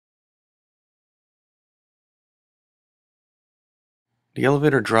The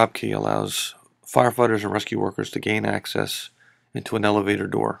elevator drop key allows firefighters and rescue workers to gain access into an elevator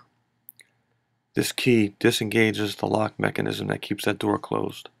door. This key disengages the lock mechanism that keeps that door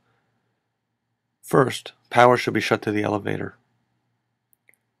closed. First, power should be shut to the elevator.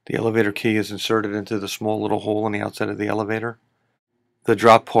 The elevator key is inserted into the small little hole on the outside of the elevator. The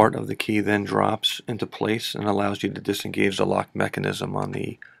drop part of the key then drops into place and allows you to disengage the lock mechanism on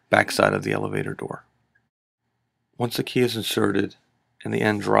the backside of the elevator door. Once the key is inserted and the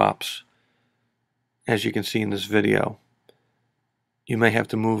end drops, as you can see in this video, you may have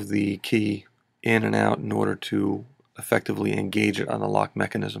to move the key in and out in order to effectively engage it on the lock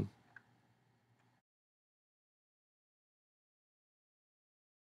mechanism.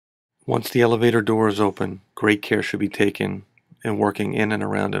 Once the elevator door is open, great care should be taken in working in and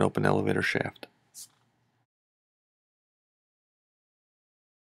around an open elevator shaft.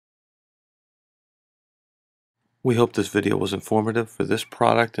 We hope this video was informative for this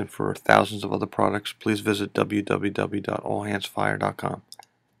product and for thousands of other products. Please visit www.allhandsfire.com.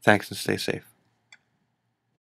 Thanks and stay safe.